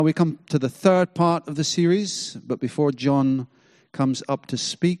We come to the third part of the series, but before John comes up to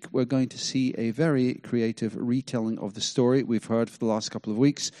speak, we're going to see a very creative retelling of the story we've heard for the last couple of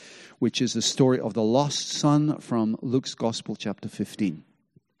weeks, which is the story of the lost son from Luke's Gospel, chapter 15.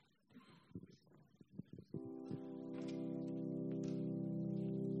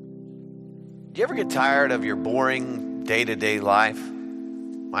 Do you ever get tired of your boring day-to-day life?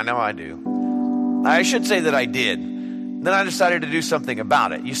 I know I do. I should say that I did. Then I decided to do something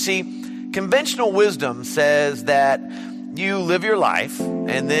about it. You see, conventional wisdom says that you live your life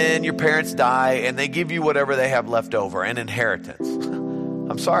and then your parents die and they give you whatever they have left over, an inheritance.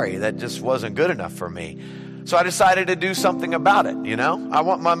 I'm sorry, that just wasn't good enough for me. So I decided to do something about it, I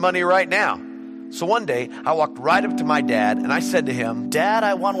want my money right now. So one day, I walked right up to my dad and I said to him, "Dad,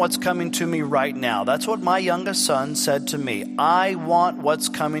 I want what's coming to me right now." That's what my youngest son said to me. I want what's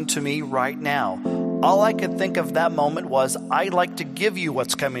coming to me right now. All I could think of that moment was, I'd like to give you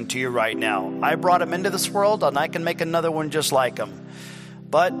what's coming to you right now. I brought him into this world and I can make another one just like him.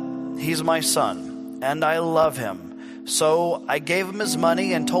 But he's my son and I love him. So I gave him his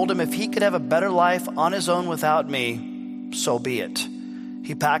money and told him if he could have a better life on his own without me, so be it.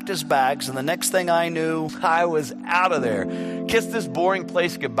 He packed his bags, and the next thing I knew, I was out of there. Kissed this boring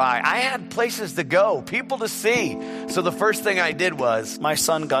place goodbye. I had places to go, people to see. So the first thing I did was, my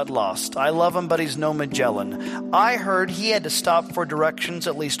son got lost. I love him, but he's no Magellan. I heard he had to stop for directions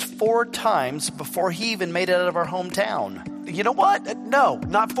at least 4 times before he even made it out of our hometown. You know what? No,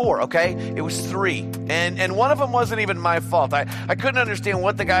 not 4, okay? It was 3. And one of them wasn't even my fault. I couldn't understand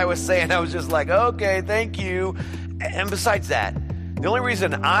what the guy was saying. I was just like, okay, thank you. And besides that, the only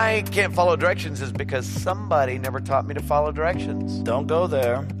reason I can't follow directions is because somebody never taught me to follow directions. Don't go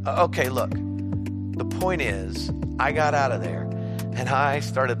there. Okay, look. The point is, I got out of there, and I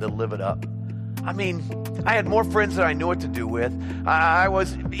started to live it up. I mean, I had more friends than I knew what to do with. I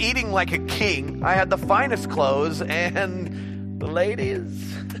was eating like a king. I had the finest clothes, and the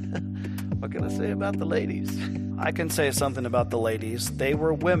ladies. What can I say about the ladies? I can say something about the ladies. They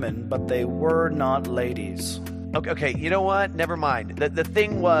were women, but they were not ladies. Okay, you know what? Never mind. The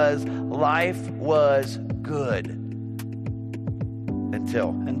thing was, life was good.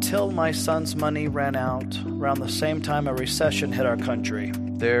 Until my son's money ran out, around the same time a recession hit our country.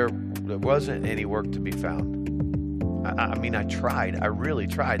 There wasn't any work to be found. I mean, I tried. I really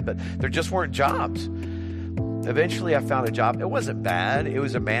tried, but there just weren't jobs. Eventually, I found a job. It wasn't bad. It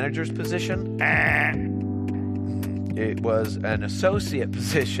was a manager's position. It was an associate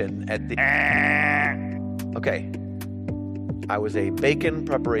position at the... Okay, I was a bacon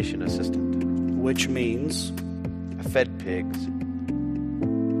preparation assistant. Which means? I fed pigs.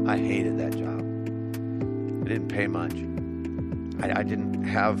 I hated that job. It didn't pay much. I didn't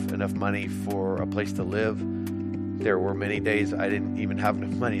have enough money for a place to live. There were many days I didn't even have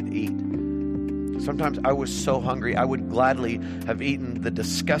enough money to eat. Sometimes I was so hungry, I would gladly have eaten the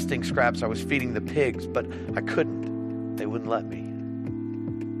disgusting scraps I was feeding the pigs, but I couldn't. They wouldn't let me.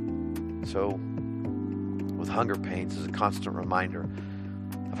 So, with hunger pains as a constant reminder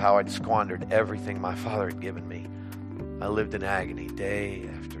of how I'd squandered everything my father had given me, I lived in agony day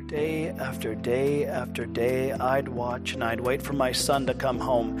after day. Day after day after day, I'd watch and I'd wait for my son to come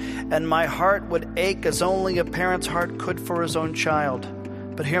home, and my heart would ache as only a parent's heart could for his own child.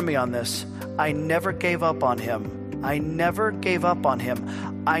 But hear me on this. I never gave up on him. I never gave up on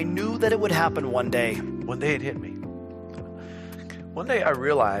him. I knew that it would happen one day. One day it hit me. One day I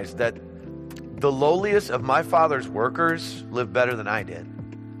realized that the lowliest of my father's workers lived better than I did.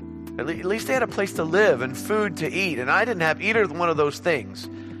 At least they had a place to live and food to eat, and I didn't have either one of those things.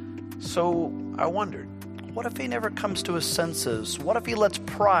 So I wondered, what if he never comes to his senses? What if he lets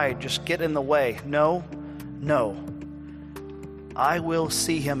pride just get in the way? No. I will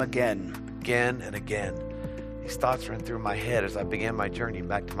see him again. Again and again. These thoughts ran through my head as I began my journey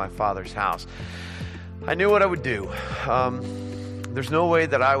back to my father's house. I knew what I would do. There's no way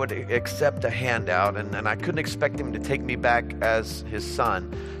that I would accept a handout, and I couldn't expect him to take me back as his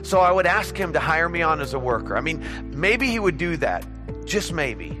son. So I would ask him to hire me on as a worker. I mean, maybe he would do that. Just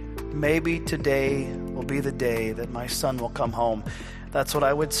maybe. Maybe today will be the day that my son will come home. That's what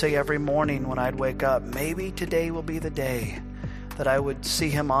I would say every morning when I'd wake up. Maybe today will be the day that I would see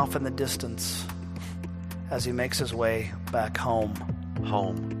him off in the distance as he makes his way back home.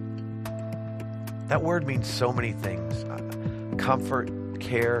 Home. That word means so many things. Comfort,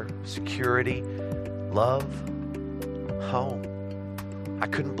 care, security, love, home. I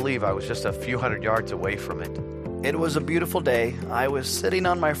couldn't believe I was just a few hundred yards away from it. It was a beautiful day. I was sitting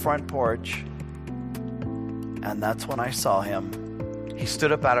on my front porch, and that's when I saw him. He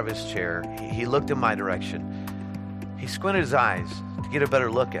stood up out of his chair. He looked in my direction. He squinted his eyes to get a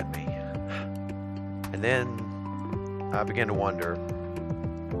better look at me. And then I began to wonder,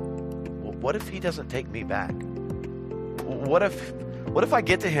 well, what if he doesn't take me back? What if I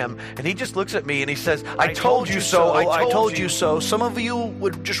get to him and he just looks at me and he says, I told you so, I told you so. Some of you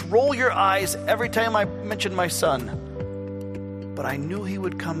would just roll your eyes every time I mentioned my son. But I knew he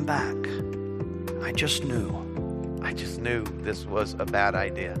would come back. I just knew this was a bad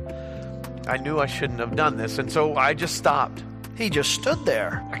idea. I knew I shouldn't have done this, and so I just stopped. He just stood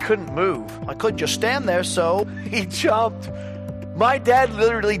there. I couldn't move. I could just stand there, so he jumped. My dad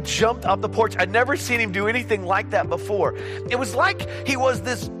literally jumped off the porch. I'd never seen him do anything like that before. It was like he was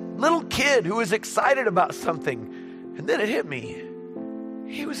this little kid who was excited about something. And then it hit me.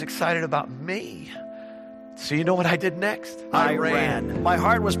 He was excited about me. So you know what I did next? I ran. My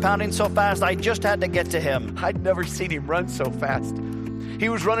heart was pounding so fast, I just had to get to him. I'd never seen him run so fast. He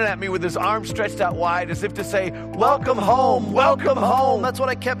was running at me with his arms stretched out wide as if to say, welcome home, welcome home. That's what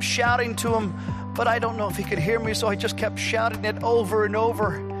I kept shouting to him. But I don't know if he could hear me, so I just kept shouting it over and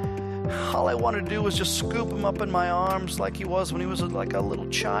over. All I wanted to do was just scoop him up in my arms like he was when he was like a little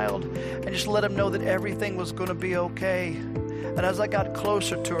child and just let him know that everything was going to be okay. And as I got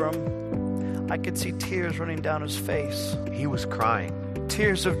closer to him, I could see tears running down his face. He was crying.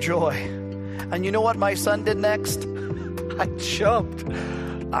 Tears of joy. And you know what my son did next? I jumped.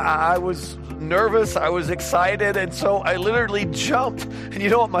 I was nervous, I was excited, and so I literally jumped. And you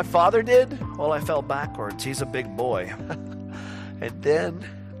know what my father did? Well, I fell backwards. He's a big boy. And then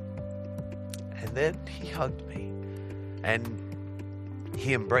he hugged me. And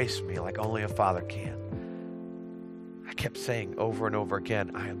he embraced me like only a father can. I kept saying over and over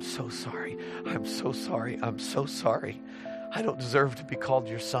again, I am so sorry. I'm so sorry. I'm so sorry. I don't deserve to be called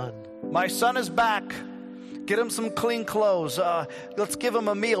your son. My son is back. Get him some clean clothes. Let's give him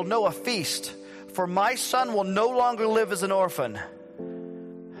a meal. No, a feast. For my son will no longer live as an orphan.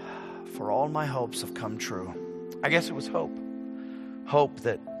 For all my hopes have come true. I guess it was hope. Hope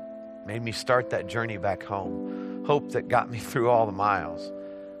that made me start that journey back home. Hope that got me through all the miles.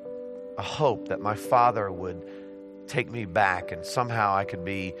 A hope that my father would take me back and somehow I could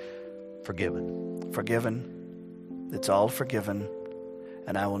be forgiven. Forgiven. It's all forgiven.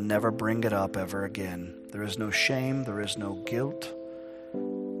 And I will never bring it up ever again. There is no shame. There is no guilt.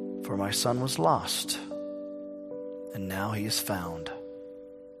 For my son was lost. And now he is found.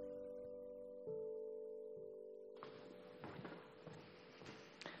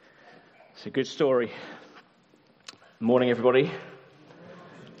 It's a good story. Morning, everybody.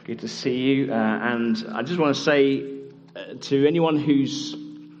 Good to see you. And I just want to say to anyone who's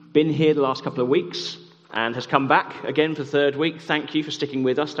been here the last couple of weeks and has come back again for the third week, thank you for sticking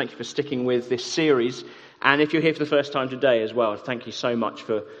with us. Thank you for sticking with this series. And if you're here for the first time today as well, thank you so much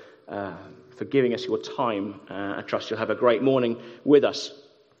for giving us your time. I trust you'll have a great morning with us.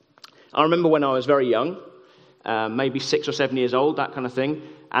 I remember when I was very young, maybe 6 or 7 years old, that kind of thing,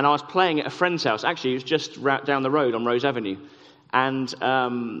 and I was playing at a friend's house. Actually, it was just down the road on Rose Avenue. And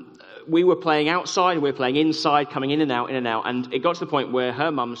we were playing outside, we were playing inside, coming in and out, and it got to the point where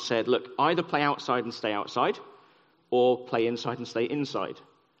her mum said, look, either play outside and stay outside, or play inside and stay inside.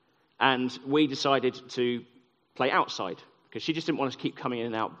 And we decided to play outside, because she just didn't want us to keep coming in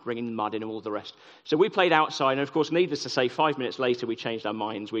and out, bringing mud in and all the rest. So we played outside, and of course, needless to say, 5 minutes later, we changed our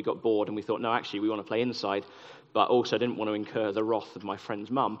minds. We got bored, and we thought, no, actually, we want to play inside, but also didn't want to incur the wrath of my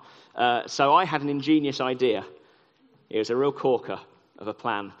friend's mum. So I had an ingenious idea. It was a real corker of a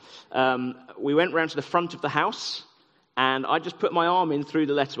plan. We went round to the front of the house, and I just put my arm in through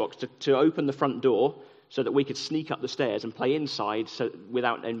the letterbox to open the front door so that we could sneak up the stairs and play inside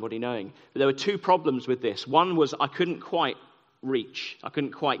without anybody knowing. But there were two problems with this. One was I couldn't quite reach. I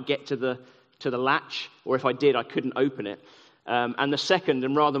couldn't quite get to the latch, or if I did, I couldn't open it. And the second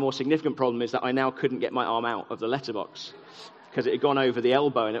and rather more significant problem is that I now couldn't get my arm out of the letterbox because it had gone over the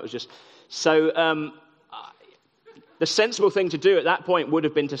elbow, and it was just... So... The sensible thing to do at that point would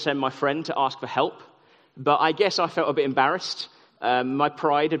have been to send my friend to ask for help, but I guess I felt a bit embarrassed. My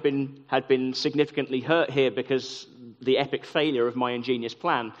pride had been significantly hurt here because the epic failure of my ingenious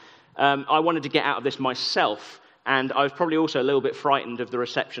plan. I wanted to get out of this myself, and I was probably also a little bit frightened of the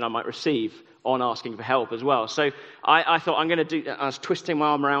reception I might receive on asking for help as well. So I thought I was twisting my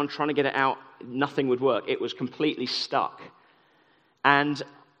arm around, trying to get it out. Nothing would work. It was completely stuck. And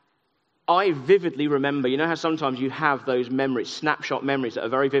I vividly remember, you know how sometimes you have those memories, snapshot memories that are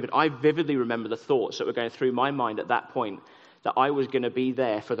very vivid. I vividly remember the thoughts that were going through my mind at that point, that I was going to be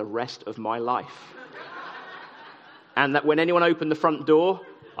there for the rest of my life. And that when anyone opened the front door,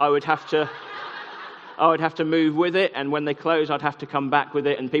 I would have to move with it, and when they closed, I'd have to come back with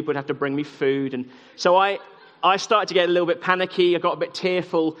it, and people would have to bring me food. And so I I started to get a little bit panicky. I got a bit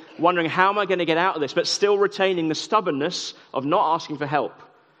tearful, wondering how am I going to get out of this, but still retaining the stubbornness of not asking for help.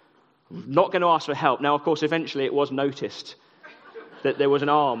 Not going to ask for help. Now, of course, eventually it was noticed that there was an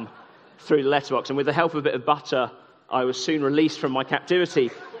arm through the letterbox, and with the help of a bit of butter, I was soon released from my captivity.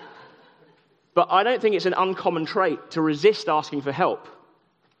 But I don't think it's an uncommon trait to resist asking for help.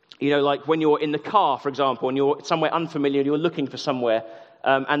 You know, like when you're in the car, for example, and you're somewhere unfamiliar, and you're looking for somewhere,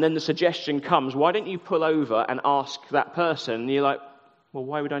 and then the suggestion comes, why don't you pull over and ask that person? And you're like, well,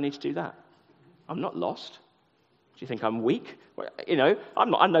 why would I need to do that? I'm not lost. Do you think I'm weak? Well, you know,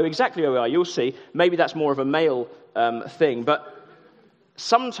 I know exactly where we are. You'll see. Maybe that's more of a male thing. But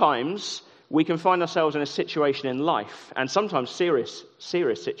sometimes we can find ourselves in a situation in life, and sometimes serious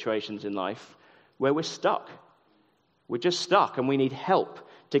situations in life, where we're stuck. We're just stuck, and we need help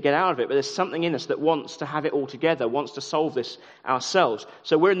to get out of it, but there's something in us that wants to have it all together, wants to solve this ourselves.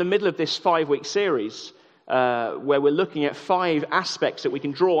 So we're in the middle of this 5-week series where we're looking at 5 aspects that we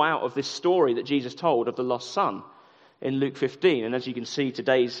can draw out of this story that Jesus told of the lost son in Luke 15. And as you can see,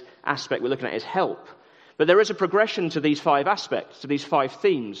 today's aspect we're looking at is help. But there is a progression to these 5 aspects, to these 5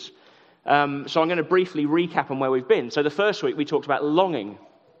 themes. So I'm going to briefly recap on where we've been. So the first week we talked about longing,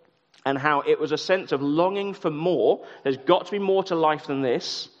 and how it was a sense of longing for more. There's got to be more to life than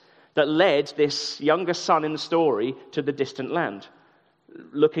this, that led this younger son in the story to the distant land,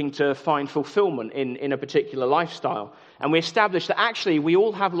 looking to find fulfillment in a particular lifestyle. And we established that actually we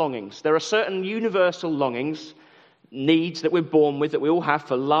all have longings. There are certain universal longings, needs that we're born with, that we all have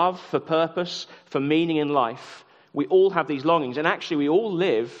for love, for purpose, for meaning in life. We all have these longings, and actually we all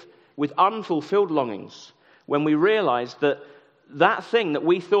live with unfulfilled longings when we realize that thing that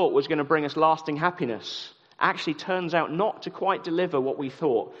we thought was going to bring us lasting happiness actually turns out not to quite deliver what we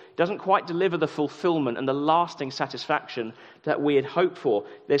thought. It doesn't quite deliver the fulfillment and the lasting satisfaction that we had hoped for.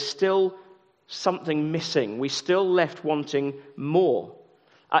 There's still something missing. We're still left wanting more.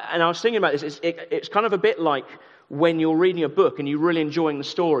 And I was thinking about this. It's kind of a bit like when you're reading a book and you're really enjoying the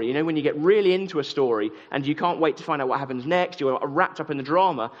story. You know, when you get really into a story and you can't wait to find out what happens next, you're wrapped up in the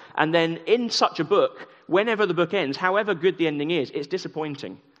drama, and then in such a book, whenever the book ends, however good the ending is, it's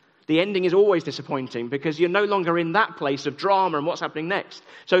disappointing. The ending is always disappointing because you're no longer in that place of drama and what's happening next.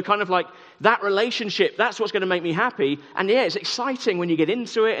 So kind of like that relationship, that's what's going to make me happy. And yeah, it's exciting when you get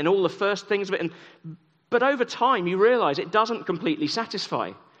into it and all the first things of it. But over time, you realize it doesn't completely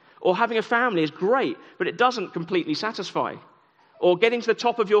satisfy. Or having a family is great, but it doesn't completely satisfy. Or getting to the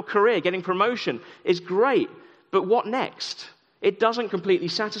top of your career, getting promotion is great, but what next? It doesn't completely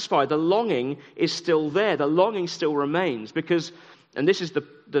satisfy. The longing is still there. The longing still remains because, and this is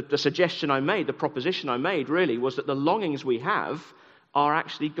the suggestion I made, the proposition I made really, was that the longings we have are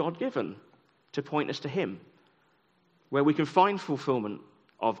actually God-given to point us to Him, where we can find fulfillment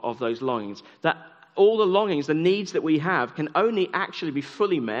of those longings. That all the longings, the needs that we have can only actually be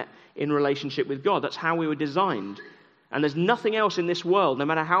fully met in relationship with God. That's how we were designed. And there's nothing else in this world, no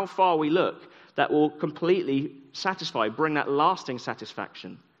matter how far we look, that will completely satisfy, bring that lasting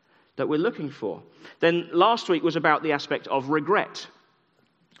satisfaction that we're looking for. Then last week was about the aspect of regret.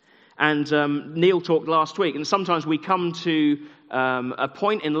 And Neil talked last week, and sometimes we come to a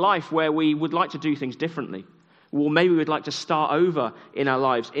point in life where we would like to do things differently. Or maybe we'd like to start over in our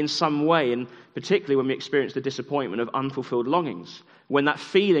lives in some way, and particularly when we experience the disappointment of unfulfilled longings, when that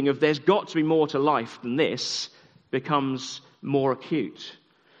feeling of there's got to be more to life than this becomes more acute.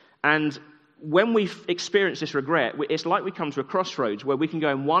 And when we experience this regret, it's like we come to a crossroads where we can go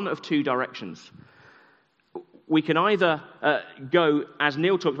in one of 2 directions. We can either go, as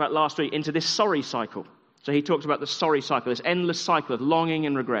Neil talked about last week, into this sorry cycle. So he talked about the sorry cycle, this endless cycle of longing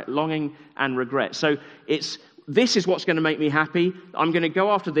and regret, longing and regret. So this is what's going to make me happy. I'm going to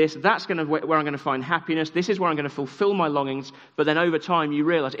go after this. That's going to where I'm going to find happiness. This is where I'm going to fulfill my longings. But then over time, you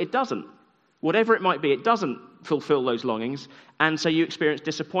realize it doesn't. Whatever it might be, it doesn't fulfill those longings. And so you experience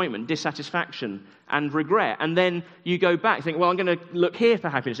disappointment, dissatisfaction, and regret. And then you go back, think, well, I'm going to look here for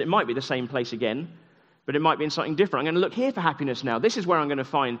happiness. It might be the same place again, but it might be in something different. I'm going to look here for happiness now. This is where I'm going to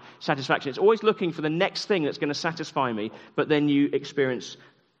find satisfaction. It's always looking for the next thing that's going to satisfy me. But then you experience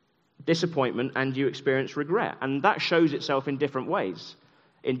disappointment and you experience regret. And that shows itself in different ways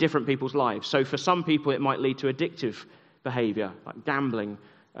in different people's lives. So for some people, it might lead to addictive behavior, like gambling,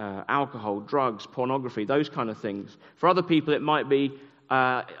 alcohol, drugs, pornography, those kind of things. For other people, it might be,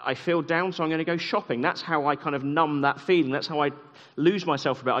 I feel down, so I'm going to go shopping. That's how I kind of numb that feeling. That's how I lose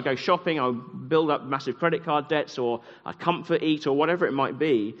myself a bit. I go shopping, I'll build up massive credit card debts, or I comfort eat, or whatever it might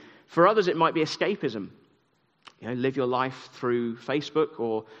be. For others, it might be escapism. You know, live your life through Facebook,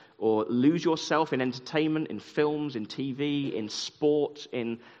 or lose yourself in entertainment, in films, in TV, in sport,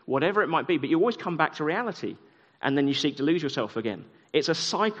 in whatever it might be. But you always come back to reality. and then you seek to lose yourself again. It's a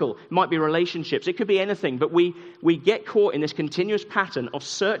cycle. It might be relationships. It could be anything. But we get caught in this continuous pattern of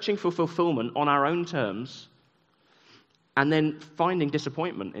searching for fulfillment on our own terms and then finding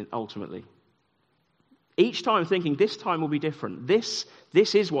disappointment ultimately. Each time thinking, this time will be different. This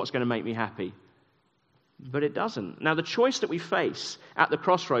is what's going to make me happy. But it doesn't. Now, the choice that we face at the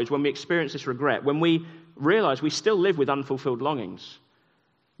crossroads when we experience this regret, when we realize we still live with unfulfilled longings,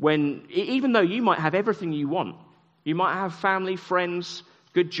 when even though you might have everything you want, you might have family, friends,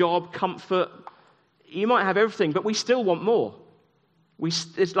 good job, comfort. You might have everything, but we still want more.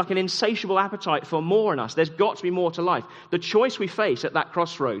 It's like an insatiable appetite for more in us. There's got to be more to life. The choice we face at that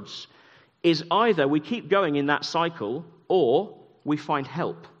crossroads is either we keep going in that cycle or we find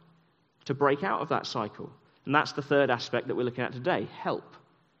help to break out of that cycle. And that's the third aspect that we're looking at today, help.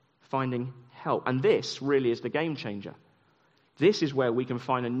 Finding help. And this really is the game changer. This is where we can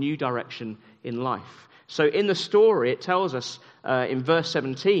find a new direction in life. So in the story, it tells us in verse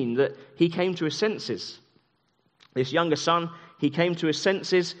 17 that he came to his senses. This younger son, he came to his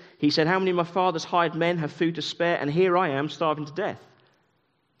senses. He said, how many of my father's hired men have food to spare? And here I am starving to death.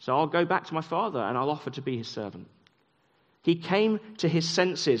 So I'll go back to my father and I'll offer to be his servant. He came to his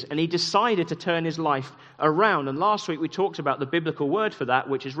senses and he decided to turn his life around. And last week we talked about the biblical word for that,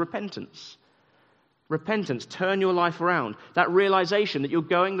 which is repentance. Repentance, turn your life around. That realization that you're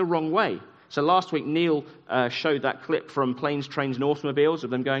going the wrong way. So last week, Neil showed that clip from Planes, Trains and Automobiles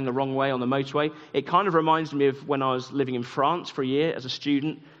of them going the wrong way on the motorway. It kind of reminds me of when I was living in France for a year as a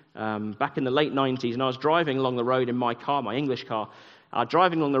student back in the late 90s. And I was driving along the road in my car, my English car,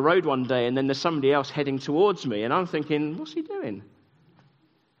 driving along the road one day, and then there's somebody else heading towards me. And I'm thinking, what's he doing?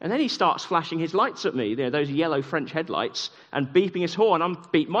 And then he starts flashing his lights at me, you know, those yellow French headlights, and beeping his horn. I'm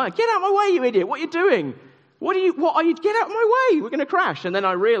beeping mine. Get out of my way, you idiot. What are you doing? What are you? Get out of my way. We're going to crash. And then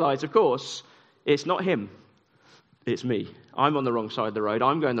I realize, of course, it's not him. It's me. I'm on the wrong side of the road.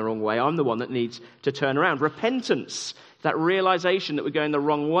 I'm going the wrong way. I'm the one that needs to turn around. Repentance, that realization that we're going the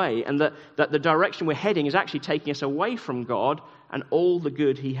wrong way and that the direction we're heading is actually taking us away from God and all the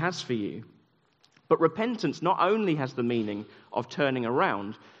good he has for you. But repentance not only has the meaning of turning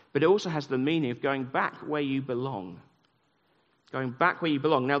around, but it also has the meaning of going back where you belong. Going back where you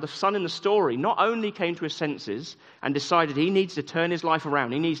belong. Now, the son in the story not only came to his senses and decided he needs to turn his life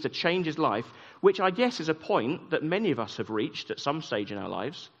around, he needs to change his life, which I guess is a point that many of us have reached at some stage in our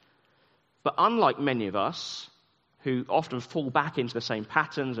lives. But unlike many of us, who often fall back into the same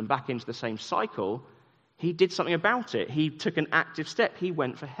patterns and back into the same cycle, he did something about it. He took an active step. He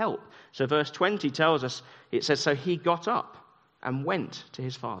went for help. So verse 20 tells us, it says, so he got up and went to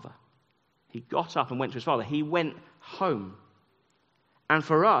his father. He got up and went to his father. He went home. And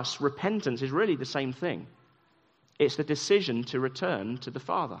for us, repentance is really the same thing. It's the decision to return to the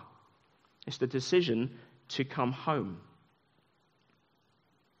Father. It's the decision to come home.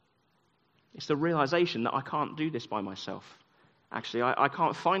 It's the realization that I can't do this by myself. Actually, I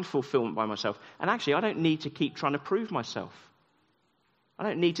can't find fulfillment by myself. And actually, I don't need to keep trying to prove myself. I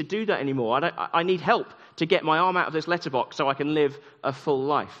don't need to do that anymore. I need help to get my arm out of this letterbox so I can live a full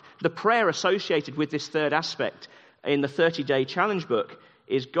life. The prayer associated with this third aspect in the 30-day challenge book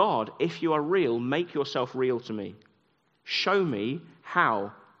is, God, if you are real, make yourself real to me. Show me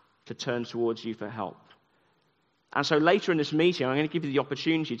how to turn towards you for help. And so later in this meeting, I'm going to give you the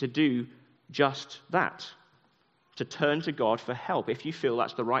opportunity to do just that, to turn to God for help if you feel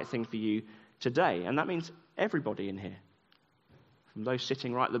that's the right thing for you today. And that means everybody in here, from those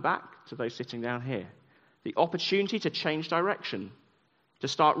sitting right at the back to those sitting down here. The opportunity to change direction, to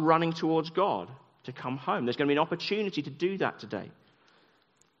start running towards God, to come home. There's going to be an opportunity to do that today.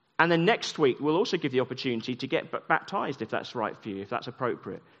 And then next week, we'll also give the opportunity to get baptized if that's right for you, if that's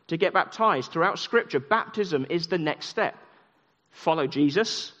appropriate. To get baptized throughout Scripture, baptism is the next step. Follow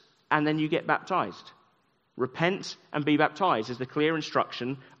Jesus, and then you get baptized. Repent and be baptized is the clear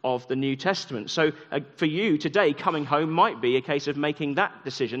instruction of the New Testament. So for you today, coming home might be a case of making that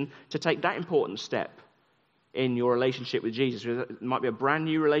decision to take that important step in your relationship with Jesus. It might be a brand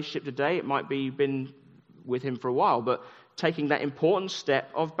new relationship today. It might be you've been with him for a while, but taking that important step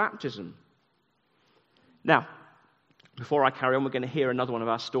of baptism. Now, before I carry on, we're going to hear another one of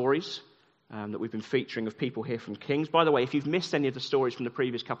our stories that we've been featuring of people here from Kings. By the way, if you've missed any of the stories from the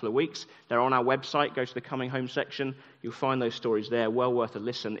previous couple of weeks, they're on our website. Go to the Coming Home section. You'll find those stories there. Well worth a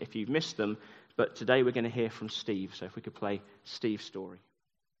listen if you've missed them. But today we're going to hear from Steve. So if we could play Steve's story.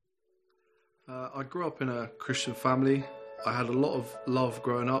 I grew up in a Christian family. I had a lot of love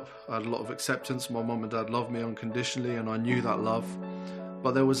growing up. I had a lot of acceptance. My mum and dad loved me unconditionally, and I knew that love.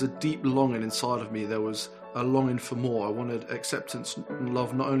 But there was a deep longing inside of me. There was a longing for more. I wanted acceptance and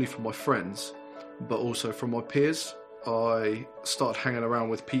love not only from my friends, but also from my peers. I started hanging around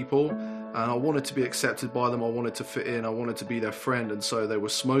with people, and I wanted to be accepted by them. I wanted to fit in. I wanted to be their friend, and so they were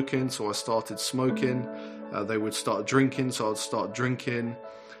smoking, so I started smoking. They would start drinking, so I'd start drinking.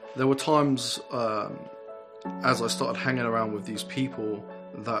 There were times as I started hanging around with these people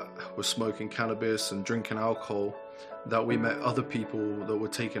that were smoking cannabis and drinking alcohol, that we met other people that were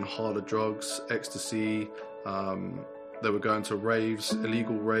taking harder drugs, ecstasy. They were going to raves,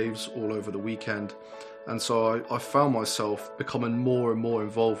 illegal raves all over the weekend. And so I found myself becoming more and more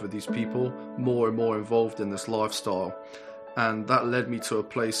involved with these people, more and more involved in this lifestyle. And that led me to a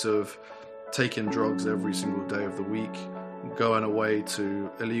place of taking drugs every single day of the week, going away to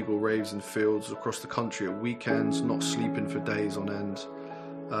illegal raves and fields across the country at weekends, not sleeping for days on end.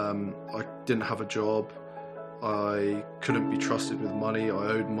 I didn't have a job. I couldn't be trusted with money. I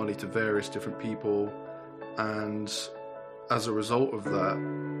owed money to various different people. And as a result of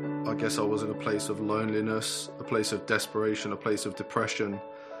that, I guess I was in a place of loneliness, a place of desperation, a place of depression.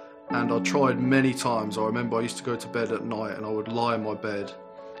 And I tried many times. I remember I used to go to bed at night and I would lie in my bed,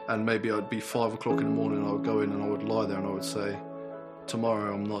 and maybe I'd be 5 o'clock in the morning and I would go in and I would lie there and I would say,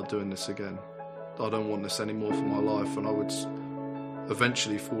 tomorrow I'm not doing this again. I don't want this anymore for my life. And I would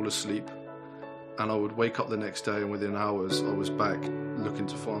eventually fall asleep, and I would wake up the next day, and within hours I was back looking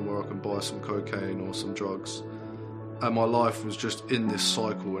to find where I can buy some cocaine or some drugs. And my life was just in this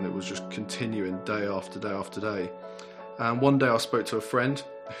cycle, and it was just continuing day after day after day. And one day I spoke to a friend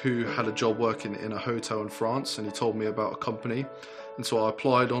who had a job working in a hotel in France, and he told me about a company. And so I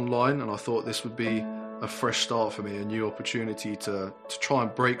applied online, and I thought this would be a fresh start for me, a new opportunity to try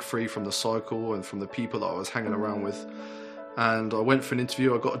and break free from the cycle and from the people that I was hanging around with. And I went for an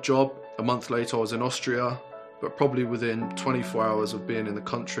interview, I got a job. A month later I was in Austria, but probably within 24 hours of being in the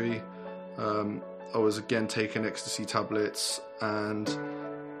country, I was again taking ecstasy tablets, and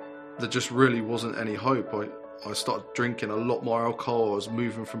there just really wasn't any hope. I started drinking a lot more alcohol. I was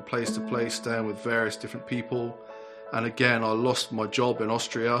moving from place to place, staying with various different people. And again, I lost my job in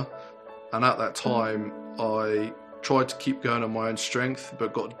Austria. And at that time, I tried to keep going on my own strength,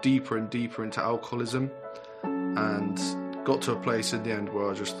 but got deeper and deeper into alcoholism, and got to a place in the end where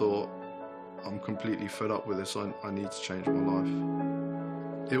I just thought, I'm completely fed up with this. I need to change my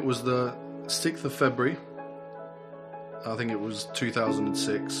life. It was the 6th of February, I think it was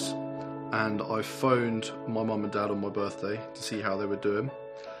 2006, and I phoned my mum and dad on my birthday to see how they were doing.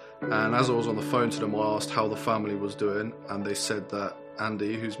 And as I was on the phone to them, I asked how the family was doing, and they said that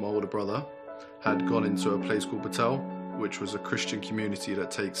Andy, who's my older brother, had gone into a place called Batel, which was a Christian community that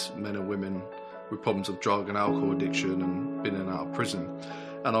takes men and women with problems of drug and alcohol addiction and been in and out of prison.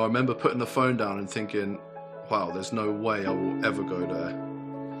 And I remember putting the phone down and thinking, wow, there's no way I will ever go there.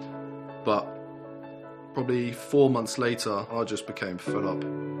 But probably 4 months later, I just became fed up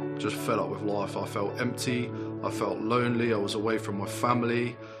with life. I felt empty, I felt lonely, I was away from my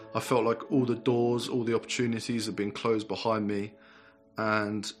family. I felt like all the doors, all the opportunities had been closed behind me.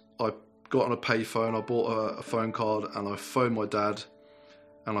 And I got on a payphone, I bought a phone card, and I phoned my dad,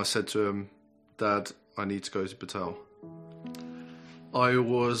 and I said to him, Dad, I need to go to Batel. I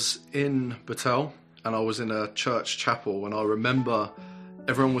was in Batel, and I was in a church chapel, and I remember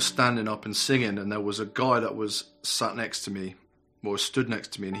everyone was standing up and singing, and there was a guy that was sat next to me, or stood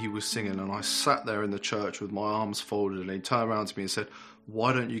next to me, and he was singing, and I sat there in the church with my arms folded, and he turned around to me and said,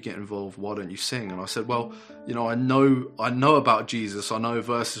 why don't you get involved? Why don't you sing? And I said, well, you know, I know about Jesus. I know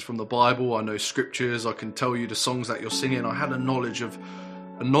verses from the Bible. I know scriptures. I can tell you the songs that you're singing. I had a knowledge of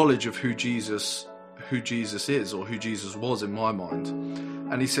who Jesus is, or who Jesus was in my mind.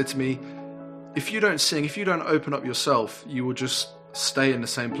 And he said to me, if you don't sing, if you don't open up yourself, you will just stay in the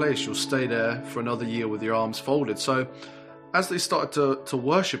same place. You'll stay there for another year with your arms folded. So as they started to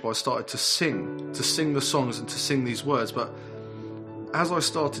worship, I started to sing the songs and to sing these words. But as I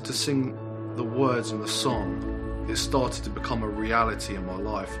started to sing the words in the song, it started to become a reality in my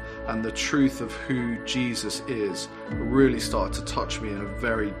life. And the truth of who Jesus is really started to touch me in a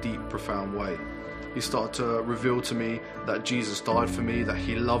very deep, profound way. He started to reveal to me that Jesus died for me, that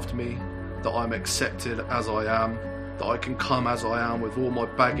he loved me, that I'm accepted as I am, that I can come as I am with all my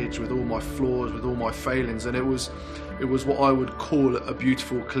baggage, with all my flaws, with all my failings. And it was what I would call a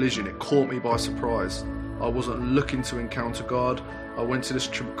beautiful collision. It caught me by surprise. I wasn't looking to encounter God. I went to this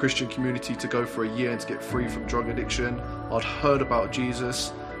Christian community to go for a year and to get free from drug addiction. I'd heard about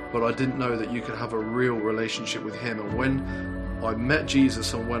Jesus, but I didn't know that you could have a real relationship with him. And when I met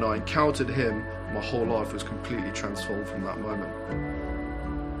Jesus and when I encountered him, my whole life was completely transformed from that moment.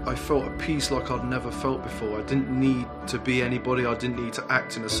 I felt a peace like I'd never felt before. I didn't need to be anybody. I didn't need to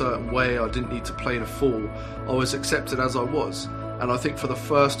act in a certain way. I didn't need to play the fool. I was accepted as I was. And I think for the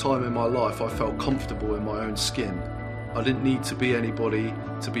first time in my life, I felt comfortable in my own skin. I didn't need to be anybody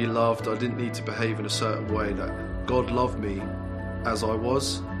to be loved. I didn't need to behave in a certain way. That God loved me as I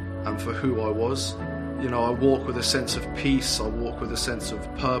was and for who I was. You know, I walk with a sense of peace. I walk with a sense of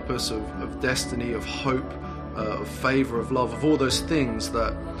purpose, of destiny, of hope, of favour, of love, of all those things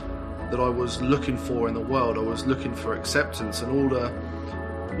that I was looking for in the world. I was looking for acceptance, and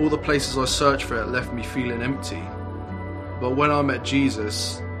all the places I searched for it left me feeling empty. But when I met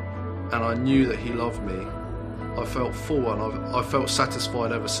Jesus and I knew that he loved me, I felt full, and I felt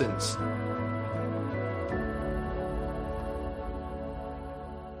satisfied ever since.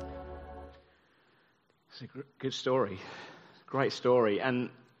 It's a good story, great story.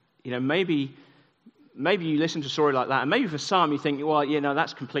 And you know, maybe you listen to a story like that, and maybe for some you think, well, you know,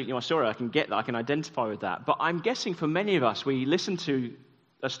 that's completely my story. I can get that, I can identify with that. But I'm guessing for many of us, we listen to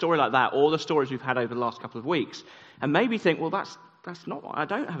a story like that, or the stories we've had over the last couple of weeks, and maybe think, well, that's not. I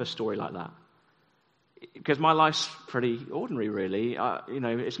don't have a story like that, because my life's pretty ordinary, really. You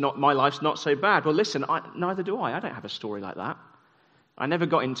know, it's not, my life's not so bad. Well, listen, neither do I. I don't have a story like that. I never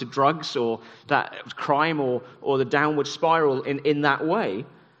got into drugs or that crime or the downward spiral in that way.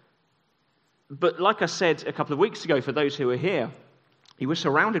 But like I said a couple of weeks ago, for those who were here, he was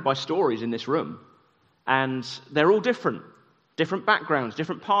surrounded by stories in this room, and they're all different backgrounds,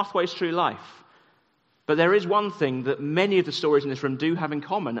 different pathways through life. But there is one thing that many of the stories in this room do have in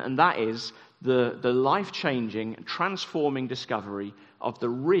common, and that is the life-changing, transforming discovery of the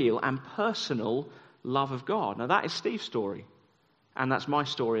real and personal love of God. Now, that is Steve's story, and that's my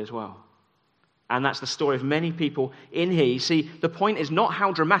story as well. And that's the story of many people in here. You see, the point is not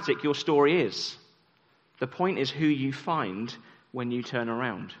how dramatic your story is. The point is who you find when you turn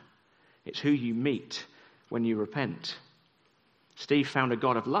around. It's who you meet when you repent. Steve found a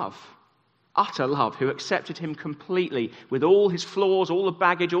God of love, utter love, who accepted him completely with all his flaws, all the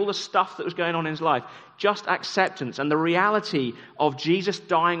baggage, all the stuff that was going on in his life. Just acceptance, and the reality of Jesus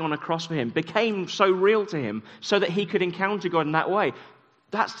dying on a cross for him became so real to him so that he could encounter God in that way.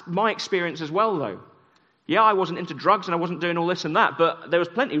 That's my experience as well, though. Yeah, I wasn't into drugs and I wasn't doing all this and that, but there was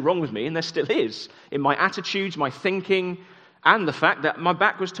plenty wrong with me, and there still is, in my attitudes, my thinking, and the fact that my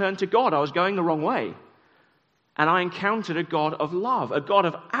back was turned to God. I was going the wrong way. And I encountered a God of love, a God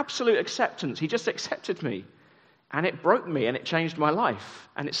of absolute acceptance. He just accepted me. And it broke me, and it changed my life.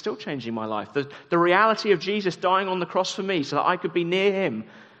 And it's still changing my life. The reality of Jesus dying on the cross for me so that I could be near him.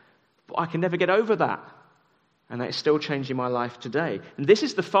 But I can never get over that. And it's still changing my life today. And this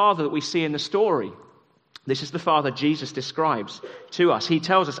is the Father that we see in the story. This is the Father Jesus describes to us. He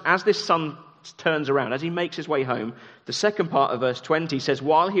tells us, as this son turns around, as he makes his way home, the second part of verse 20 says,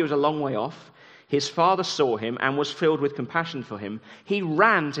 while he was a long way off, his father saw him and was filled with compassion for him. He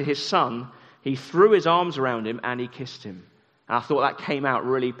ran to his son, he threw his arms around him, and he kissed him. And I thought that came out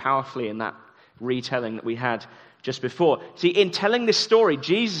really powerfully in that retelling that we had just before. See, in telling this story,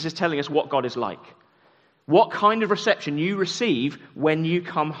 Jesus is telling us what God is like. What kind of reception you receive when you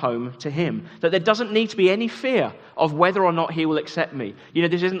come home to him. That there doesn't need to be any fear of whether or not he will accept me. You know,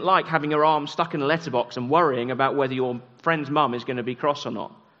 this isn't like having your arm stuck in a letterbox and worrying about whether your friend's mum is going to be cross or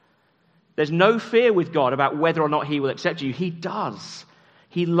not. There's no fear with God about whether or not he will accept you. He does.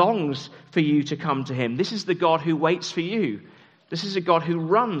 He longs for you to come to him. This is the God who waits for you. This is a God who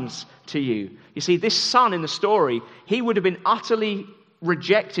runs to you. You see, this son in the story, he would have been utterly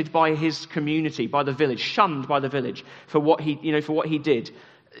rejected by his community, by the village, shunned by the village for what he did.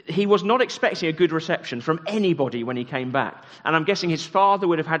 He was not expecting a good reception from anybody when he came back. And I'm guessing his father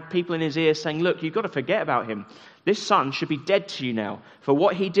would have had people in his ear saying, look, you've got to forget about him. This son should be dead to you now. For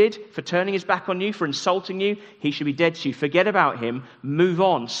what he did, for turning his back on you, for insulting you, he should be dead to you. Forget about him. Move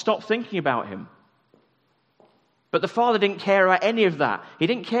on. Stop thinking about him. But the father didn't care about any of that. He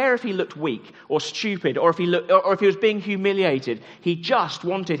didn't care if he looked weak or stupid or if he was being humiliated. He just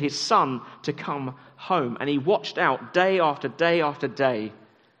wanted his son to come home. And he watched out day after day after day,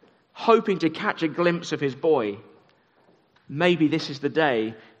 hoping to catch a glimpse of his boy. Maybe this is the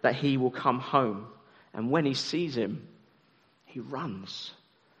day that he will come home. And when he sees him, he runs.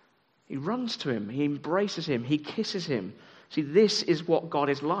 He runs to him. He embraces him. He kisses him. See, this is what God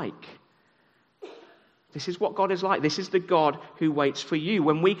is like. This is what God is like. This is the God who waits for you.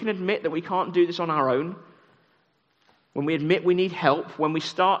 When we can admit that we can't do this on our own, when we admit we need help, when we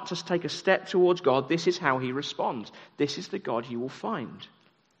start to take a step towards God, this is how he responds. This is the God you will find.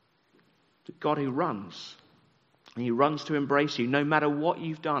 The God who runs. And he runs to embrace you no matter what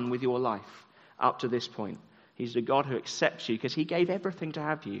you've done with your life up to this point. He's the God who accepts you because he gave everything to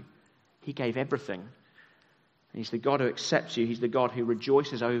have you. He gave everything. He's the God who accepts you. He's the God who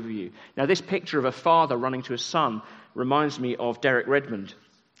rejoices over you. Now, this picture of a father running to a son reminds me of Derek Redmond,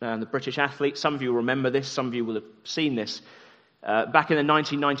 the British athlete. Some of you will remember this. Some of you will have seen this. Back in the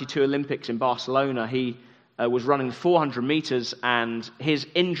 1992 Olympics in Barcelona, he was running 400 meters, and his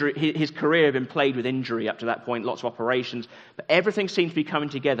career had been plagued with injury up to that point, lots of operations. But everything seemed to be coming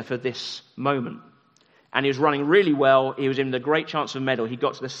together for this moment. And he was running really well. He was in the great chance of a medal. He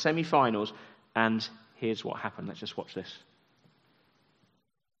got to the semi-finals, and here's what happened. Let's just watch this.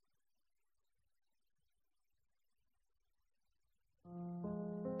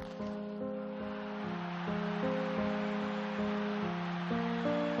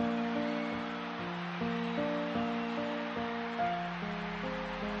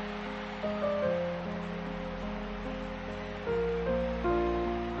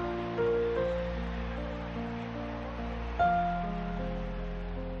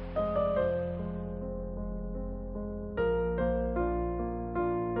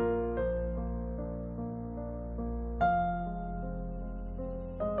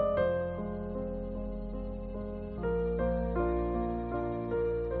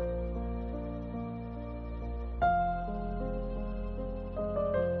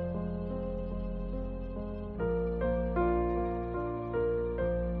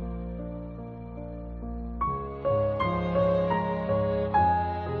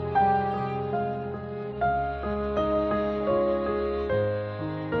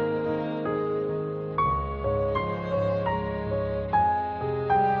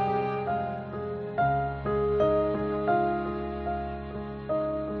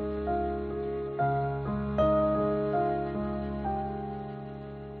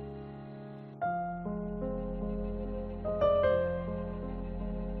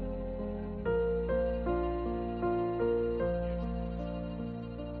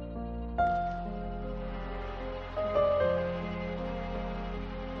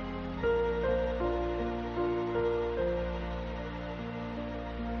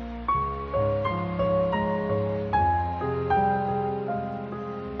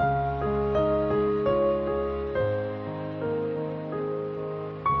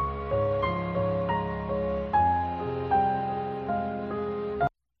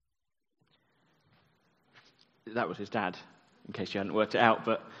 That was his dad, in case you hadn't worked it out.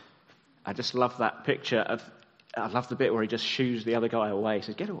 But I just love that picture. I love the bit where he just shoos the other guy away. He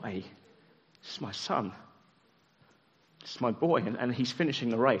says, "Get away. This is my son. This is my boy." And he's finishing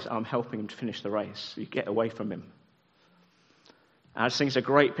the race. I'm helping him to finish the race. You get away from him. And I just think it's a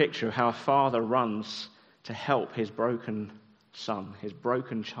great picture of how a father runs to help his broken son, his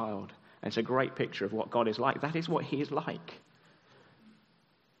broken child. And it's a great picture of what God is like. That is what he is like.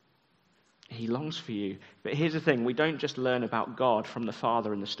 He longs for you. But here's the thing. We don't just learn about God from the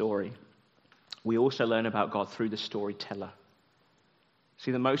father in the story. We also learn about God through the storyteller.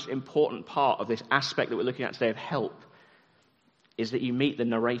 See, the most important part of this aspect that we're looking at today of help is that you meet the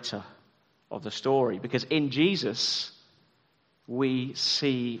narrator of the story. Because in Jesus, we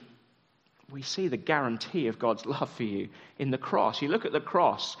see the guarantee of God's love for you in the cross. You look at the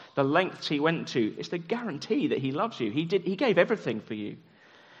cross, the lengths he went to. It's the guarantee that he loves you. He gave everything for you.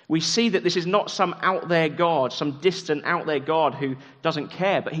 We see that this is not some out there God, some distant out there God who doesn't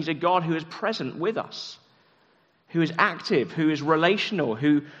care, but he's a God who is present with us, who is active, who is relational,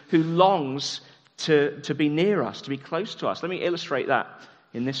 who longs to be near us, to be close to us. Let me illustrate that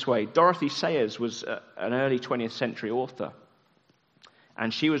in this way. Dorothy Sayers was an early 20th century author,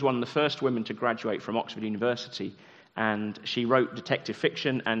 and she was one of the first women to graduate from Oxford University, and she wrote detective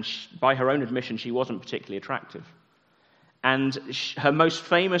fiction, and by her own admission, she wasn't particularly attractive. And her most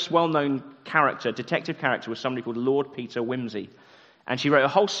famous, well-known character, detective character, was somebody called Lord Peter Wimsey. And she wrote a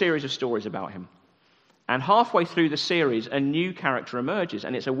whole series of stories about him. And halfway through the series, a new character emerges,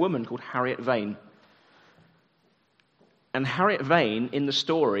 and it's a woman called Harriet Vane. And Harriet Vane, in the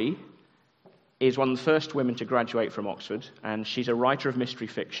story, is one of the first women to graduate from Oxford, and she's a writer of mystery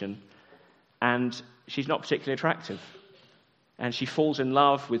fiction, and she's not particularly attractive. And she falls in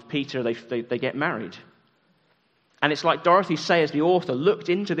love with Peter. They get married. And it's like Dorothy Sayers, the author, looked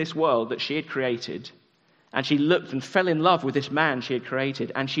into this world that she had created, and she looked and fell in love with this man she had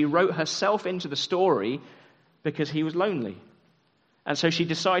created, and she wrote herself into the story because he was lonely. And so she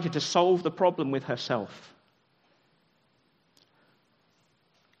decided to solve the problem with herself.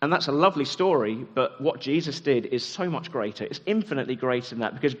 And that's a lovely story, but what Jesus did is so much greater. It's infinitely greater than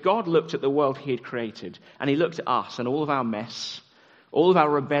that, because God looked at the world he had created, and he looked at us and all of our mess, all of our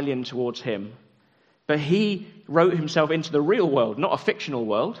rebellion towards him. But he wrote himself into the real world, not a fictional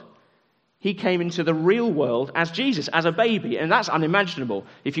world. He came into the real world as Jesus, as a baby, and that's unimaginable.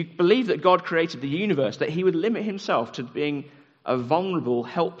 If you believe that God created the universe, that he would limit himself to being a vulnerable,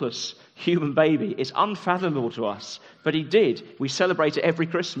 helpless human baby, is unfathomable to us. But he did. We celebrate it every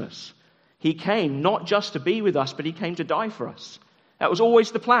Christmas. He came not just to be with us, but he came to die for us. That was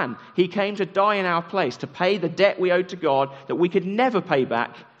always the plan. He came to die in our place, to pay the debt we owed to God that we could never pay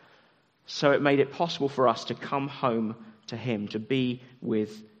back. So it made it possible for us to come home to him, to be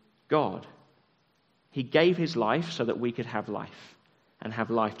with God. He gave his life so that we could have life, and have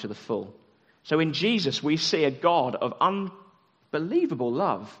life to the full. So in Jesus, we see a God of unbelievable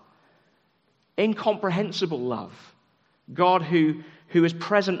love, incomprehensible love. God who is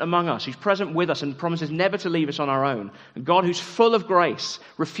present among us, who's present with us and promises never to leave us on our own. A God who's full of grace,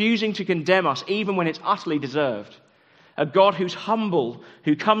 refusing to condemn us even when it's utterly deserved. A God who's humble,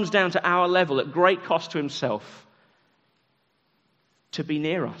 who comes down to our level at great cost to himself to be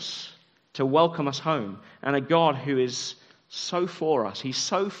near us, to welcome us home. And a God who is so for us. He's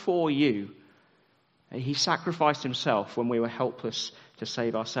so for you. He sacrificed himself when we were helpless to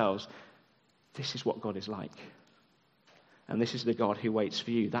save ourselves. This is what God is like. And this is the God who waits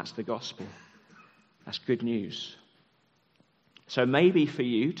for you. That's the gospel. That's good news. So maybe for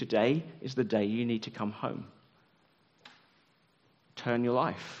you, today is the day you need to come home. Turn your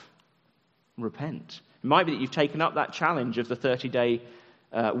life. Repent. It might be that you've taken up that challenge of the 30-day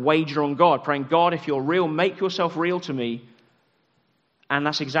wager on God, praying, God, if you're real, make yourself real to me. And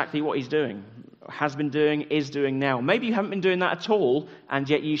that's exactly what he's doing, has been doing, is doing now. Maybe you haven't been doing that at all, and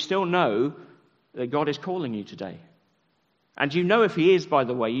yet you still know that God is calling you today. And you know if he is, by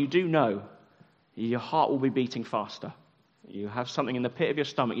the way, you do know your heart will be beating faster. You have something in the pit of your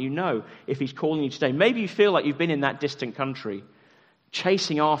stomach. You know if he's calling you today. Maybe you feel like you've been in that distant country,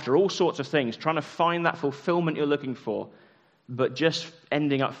 chasing after all sorts of things, trying to find that fulfillment you're looking for, but just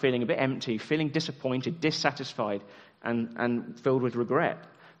ending up feeling a bit empty, feeling disappointed, dissatisfied, and filled with regret.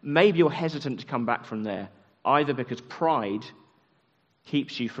 Maybe you're hesitant to come back from there, either because pride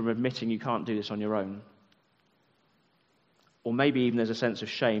keeps you from admitting you can't do this on your own, or maybe even there's a sense of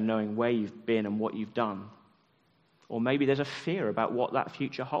shame knowing where you've been and what you've done, or maybe there's a fear about what that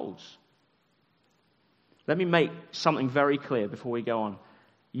future holds. Let me make something very clear before we go on.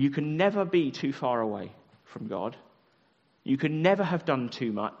 You can never be too far away from God. You can never have done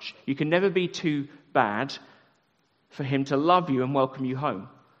too much. You can never be too bad for him to love you and welcome you home.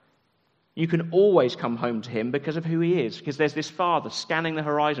 You can always come home to him because of who he is, because there's this Father scanning the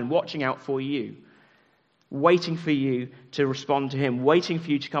horizon, watching out for you, waiting for you to respond to him, waiting for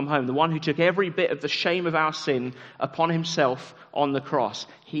you to come home. The one who took every bit of the shame of our sin upon himself on the cross.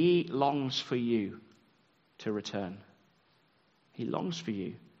 He longs for you to return. He longs for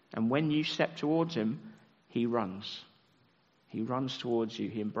you. And when you step towards him, he runs. He runs towards you.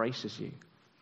 He embraces you.